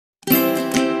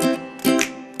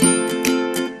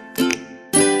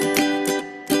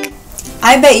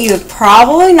I bet you have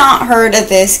probably not heard of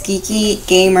this Geeky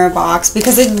Gamer box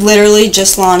because it literally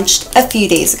just launched a few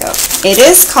days ago. It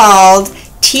is called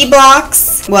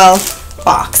TeeBlox, well,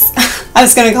 box. I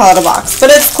was going to call it a box, but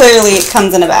it clearly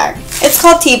comes in a bag. It's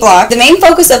called TeeBlox. The main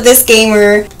focus of this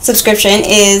gamer subscription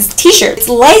is t-shirts. It's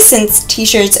licensed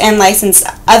t-shirts and licensed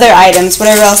other items,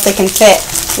 whatever else they can fit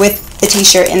with the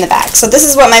t-shirt in the bag. So this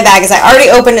is what my bag is. I already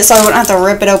opened it so I wouldn't have to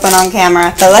rip it open on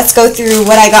camera. But let's go through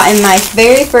what I got in my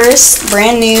very first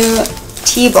brand new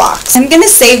TeeBlox. I'm going to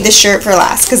save the shirt for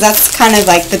last because that's kind of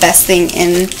like the best thing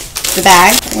in the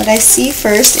bag. What I see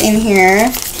first in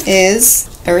here is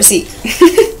a receipt.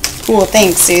 Cool,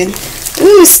 thanks, dude.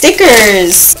 Ooh,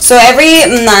 stickers! So every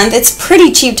month, it's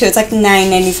pretty cheap too, it's like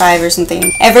 $9.95 or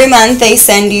something. Every month they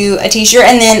send you a t-shirt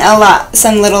and then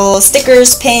some little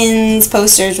stickers, pins,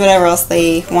 posters, whatever else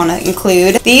they want to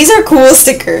include. These are cool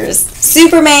stickers.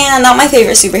 Superman, not my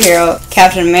favorite superhero.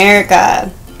 Captain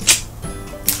America.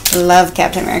 Love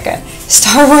Captain America.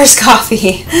 Star Wars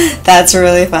coffee. That's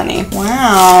really funny.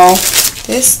 Wow.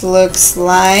 This looks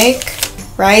like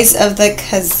Rise of the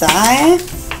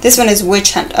Kazai. This one is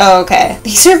Witch Hunt. Oh, okay.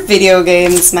 These are video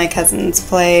games my cousins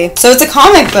play. So it's a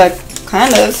comic book,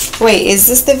 kind of. Wait, is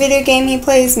this the video game he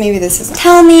plays? Maybe this isn't.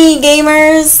 Tell me,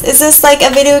 gamers, is this like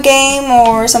a video game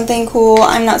or something cool?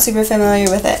 I'm not super familiar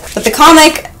with it. But the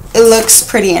comic, it looks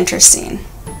pretty interesting.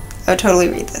 I would totally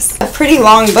read this. A pretty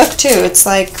long book too. It's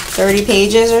like 30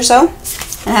 pages or so.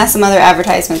 And it has some other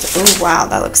advertisements. Oh wow,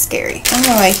 that looks scary.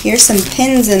 Oh, I hear some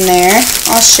pins in there.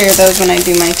 I'll share those when I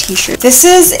do my t-shirt. This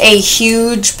is a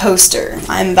huge poster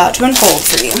I'm about to unfold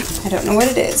for you. I don't know what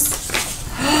it is.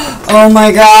 Oh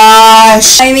my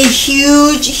gosh. I'm a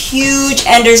huge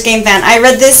Ender's Game fan. I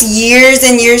read this years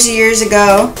and years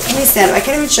ago. Let me stand up. I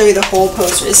can't even show you the whole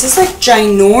poster. This is like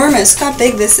ginormous. Look how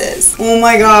big this is. Oh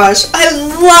my gosh. I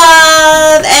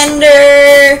love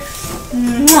Ender.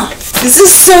 Mwah. This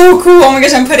is so cool. Oh my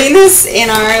gosh, I'm putting this in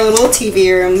our little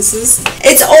TV room.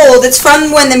 It's old. It's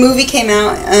from when the movie came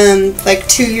out, like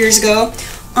 2 years ago.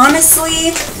 Honestly,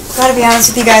 gotta be honest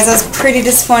with you guys, I was pretty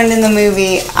disappointed in the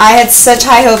movie. I had such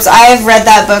high hopes. I have read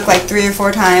that book like 3 or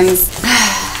 4 times,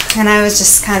 and I was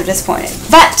just kind of disappointed.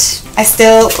 But I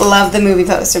still love the movie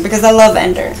poster because I love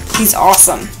Ender. He's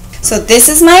awesome. So this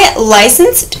is my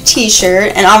licensed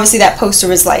t-shirt, and obviously that poster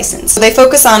was licensed. So they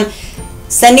focus on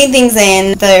sending things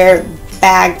in their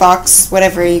bag, box,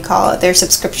 whatever you call it, their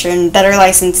subscription, that are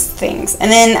licensed things.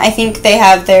 And then I think they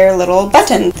have their little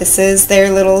button. This is their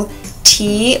little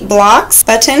TeeBlox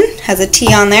button. Has a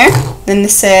T on there. Then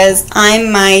this says,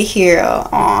 I'm my hero.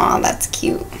 Aw, that's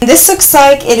cute. This looks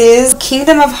like it is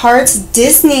Kingdom of Hearts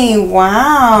Disney.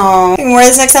 Wow. I can wear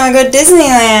this next time I go to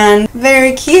Disneyland.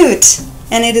 Very cute.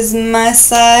 And it is my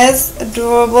size.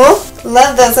 Adorable.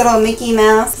 Love those little Mickey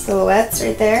Mouse silhouettes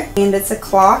right there. And it's a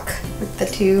clock with the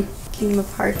 2 Kingdom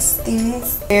of Hearts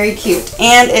things. Very cute.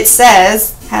 And it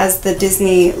says, has the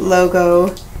Disney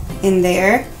logo in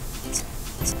there.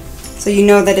 So you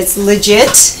know that it's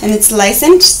legit and it's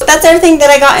licensed. That's everything that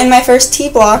I got in my first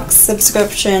TeeBlox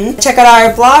subscription. Check out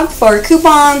our blog for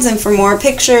coupons and for more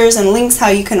pictures and links how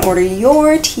you can order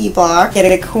your TeeBlox.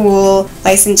 Get a cool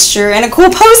licensed shirt and a cool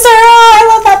poster. Oh,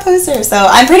 I love that poster. So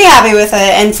I'm pretty happy with it.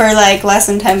 And for like less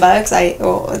than 10 bucks,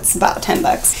 it's about 10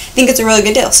 bucks. I think it's a really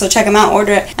good deal. So check them out,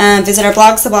 order it. Visit our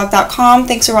blog, subaholicboxes.com.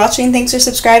 Thanks for watching. Thanks for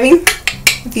subscribing.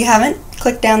 If you haven't,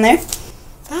 click down there.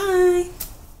 Bye.